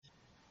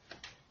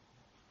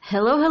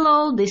Hello,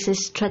 hello. This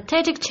is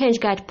Strategic Change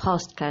Guide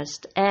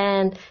podcast,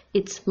 and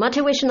it's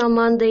Motivational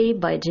Monday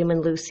by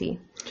Jim&Lucy.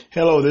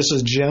 Hello, this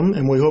is Jim,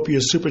 and we hope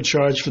you're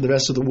supercharged for the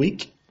rest of the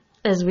week.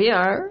 As we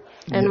are,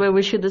 and we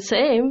wish you the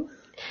same.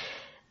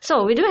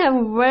 So, we do have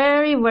a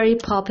very, very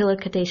popular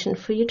quotation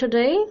for you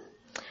today,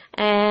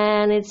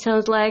 and it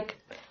sounds like,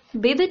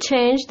 be the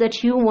change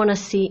that you want to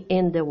see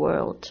in the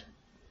world.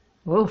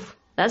 Woof.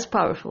 That's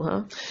powerful,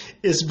 huh?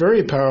 It's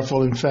very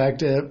powerful. In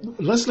fact,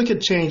 let's look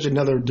at change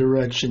another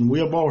direction. We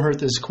have all heard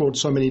this quote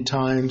so many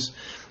times,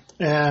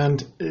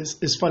 and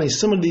it's funny.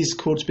 Some of these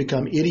quotes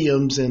become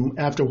idioms, and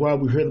after a while,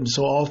 we hear them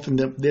so often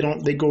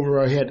that they go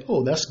over our head.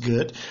 Oh, that's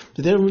good,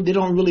 but they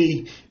don't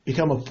really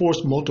become a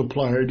force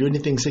multiplier or do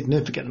anything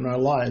significant in our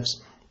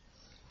lives.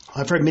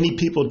 I've heard many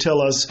people tell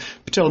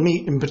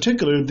me in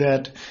particular,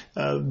 that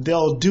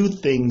they'll do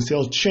things,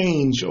 they'll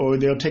change, or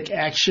they'll take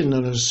action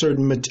on a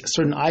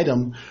certain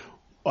item.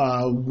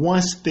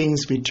 Once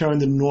things return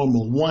to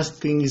normal, once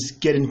things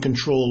get in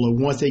control,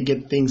 or once they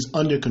get things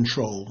under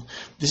control,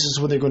 this is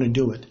when they're going to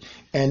do it.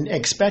 And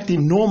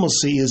expecting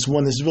normalcy is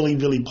one that's really,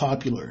 really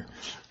popular.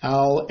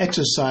 I'll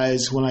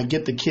exercise when I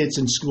get the kids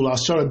in school. I'll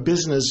start a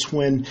business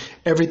when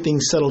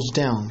everything settles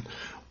down.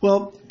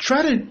 Well,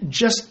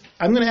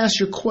 I'm going to ask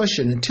you a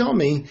question and tell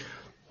me,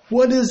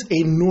 what does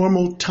a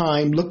normal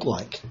time look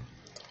like?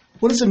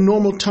 What is a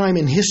normal time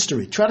in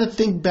history? Try to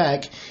think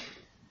back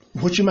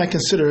what you might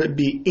consider to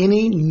be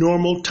any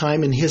normal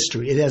time in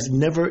history. It has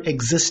never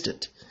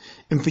existed.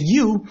 And for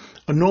you,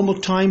 a normal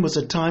time was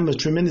a time of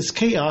tremendous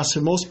chaos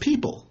for most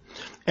people.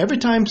 Every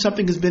time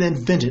something has been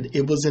invented,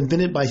 it was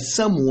invented by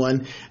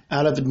someone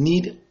out of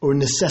need or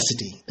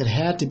necessity that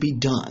had to be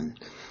done.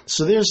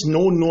 So there's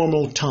no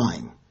normal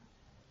time.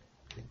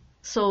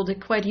 So the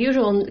quite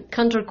usual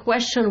counter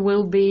question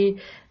will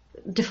be,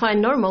 define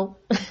normal.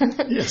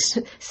 Yes.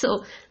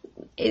 So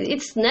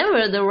it's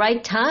never the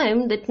right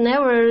time, that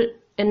never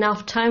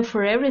enough time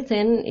for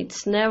everything.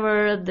 It's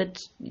never the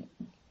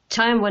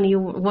time when you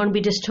won't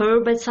be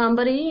disturbed by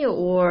somebody,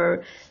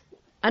 or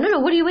I don't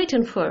know, what are you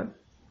waiting for?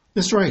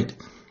 That's right.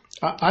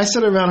 I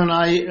sat around and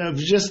I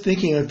was just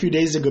thinking a few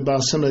days ago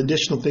about some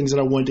additional things that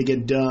I wanted to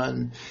get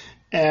done.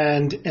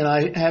 And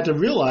I had to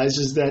realize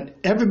is that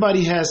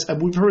everybody has,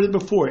 we've heard it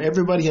before,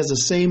 everybody has the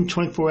same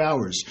 24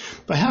 hours.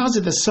 But how is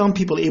it that some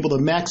people are able to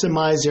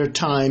maximize their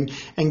time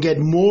and get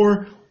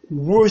more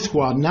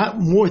worthwhile,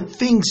 not more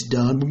things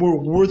done, but more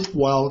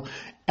worthwhile,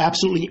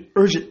 absolutely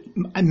urgent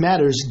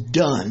matters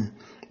done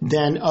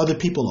than other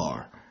people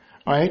are?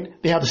 All right?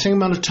 They have the same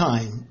amount of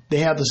time. They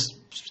have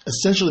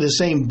essentially the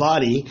same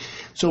body.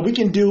 So we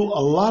can do a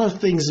lot of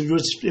things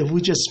if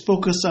we just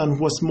focus on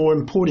what's more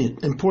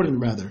important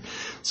rather.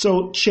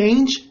 So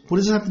change, what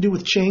does it have to do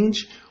with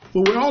change?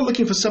 Well, we're all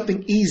looking for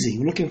something easy.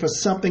 We're looking for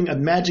something, a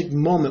magic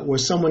moment where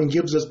someone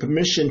gives us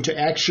permission to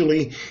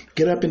actually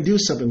get up and do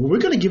something. Well, we're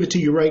going to give it to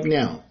you right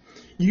now.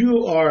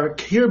 You are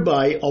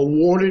hereby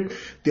awarded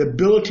the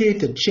ability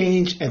to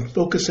change and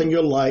focus on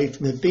your life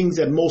and the things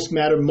that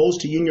matter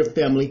most to you and your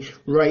family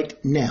right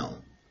now.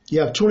 You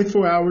have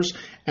 24 hours,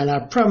 and I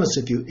promise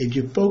if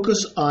you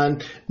focus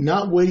on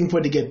not waiting for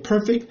it to get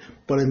perfect,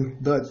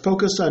 but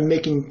focus on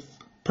making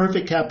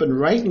perfect happen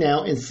right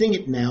now and seeing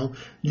it now,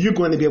 you're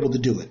going to be able to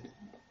do it.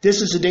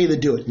 This is the day to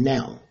do it,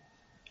 now.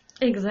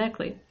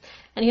 Exactly.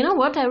 And you know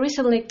what? I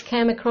recently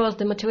came across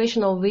the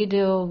motivational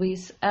video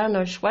with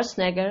Arnold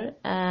Schwarzenegger,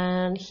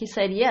 and he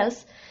said,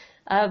 yes,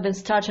 I've been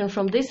starting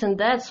from this and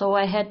that, so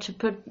I had to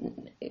put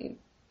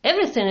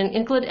everything,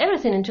 include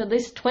everything into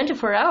this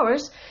 24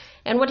 hours.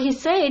 And what he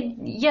said,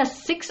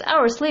 yes, 6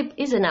 hours sleep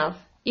is enough.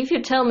 If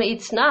you tell me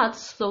it's not,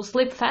 so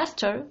sleep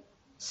faster.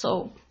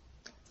 So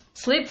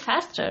sleep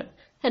faster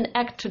and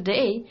act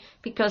today,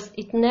 because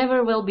it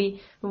never will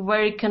be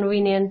very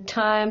convenient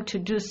time to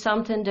do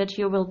something that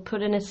you will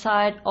put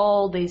aside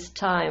all this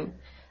time.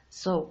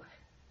 So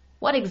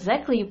what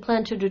exactly you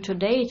plan to do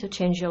today to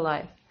change your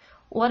life?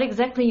 What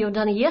exactly you've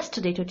done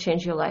yesterday to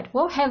change your life?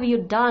 What have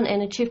you done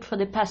and achieved for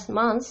the past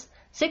months,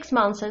 6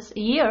 months, a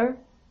year?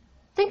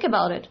 Think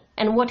about it.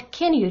 And what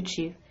can you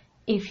achieve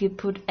if you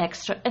put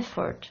extra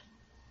effort?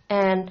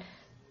 And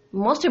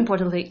most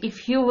importantly,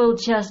 if you will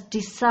just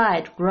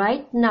decide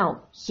right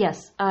now,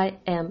 yes, I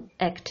am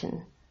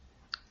acting.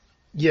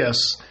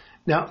 Yes.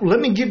 Now, let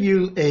me give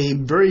you a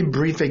very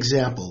brief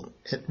example,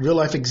 a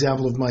real-life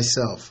example of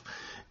myself.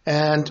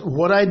 And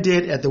what I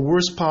did at the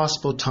worst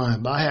possible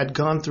time. I had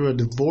gone through a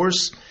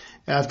divorce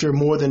after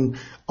more than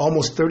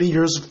almost 30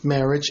 years of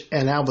marriage,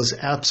 and I was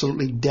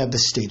absolutely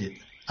devastated.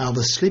 I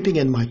was sleeping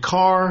in my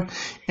car,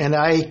 and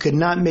I could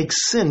not make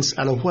sense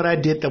out of what I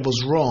did that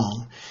was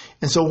wrong.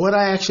 And so what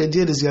I actually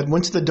did is I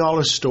went to the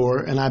dollar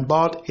store and I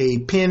bought a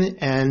pen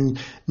and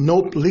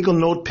legal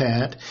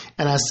notepad,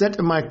 and I sat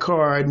in my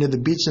car near the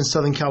beach in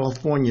Southern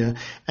California,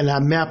 and I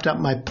mapped out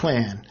my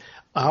plan.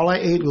 All I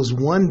ate was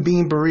one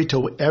bean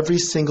burrito every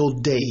single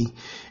day,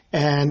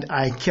 and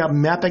I kept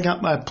mapping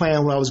out my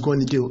plan, what I was going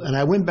to do. And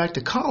I went back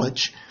to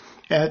college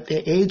at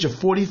the age of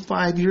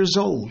 45 years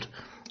old.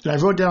 And I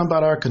wrote down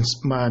about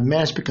my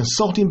management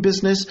consulting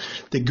business,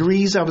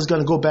 degrees I was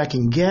going to go back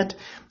and get.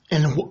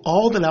 and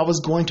all that I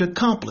was going to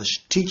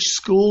accomplish. Teach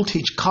school,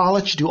 teach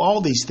college, do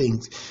all these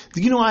things.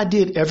 You know, I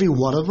did every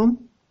one of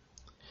them.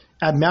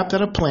 I mapped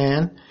out a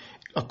plan,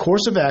 a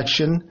course of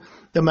action.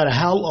 No matter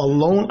how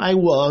alone I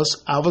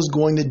was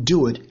going to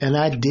do it, and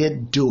I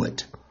did do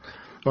it.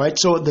 All right,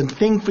 so the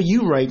thing for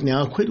you right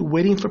now, quit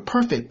waiting for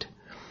perfect.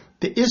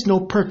 There is no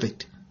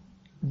perfect.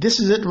 This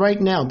is it right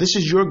now. This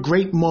is your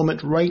great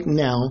moment right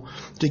now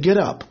to get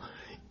up.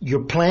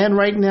 Your plan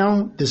right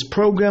now, this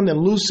program that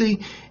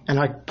Lucy and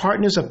our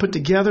partners have put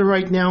together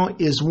right now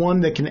is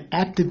one that can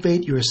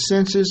activate your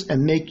senses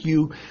and make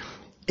you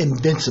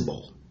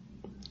invincible.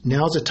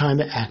 Now's the time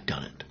to act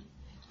on it.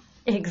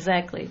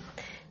 Exactly.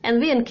 And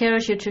we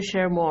encourage you to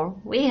share more.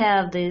 We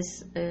have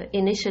this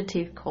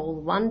initiative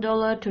called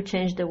 $1 to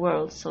Change the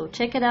World. So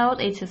check it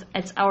out.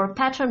 It's our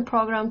Patreon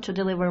program to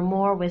deliver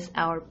more with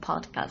our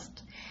podcast.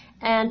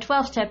 And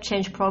 12-step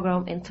change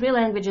program in 3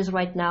 languages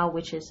right now,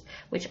 which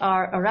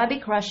are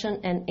Arabic,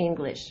 Russian, and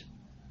English.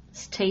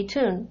 Stay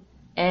tuned,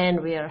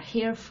 and we are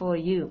here for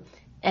you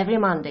every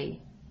Monday.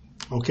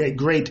 Okay,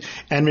 great.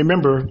 And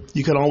remember,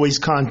 you can always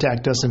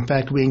contact us. In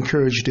fact, we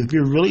encourage you to. If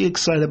you're really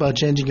excited about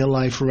changing your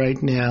life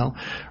right now,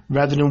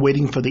 rather than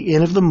waiting for the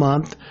end of the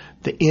month,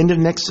 the end of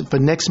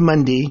next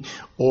Monday,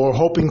 or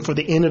hoping for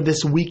the end of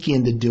this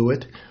weekend to do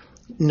it,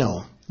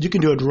 no, you can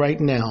do it right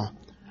now.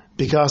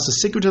 Because the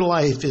secret to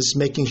life is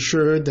making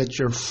sure that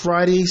your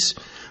Fridays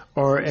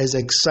are as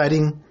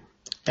exciting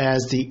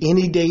as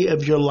any day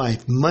of your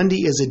life.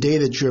 Monday is a day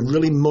that you're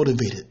really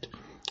motivated.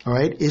 All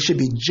right? It should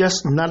be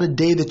just not a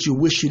day that you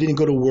wish you didn't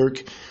go to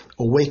work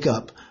or wake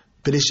up,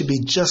 but it should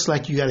be just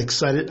like you got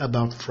excited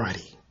about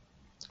Friday.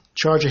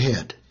 Charge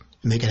ahead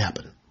and make it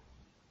happen.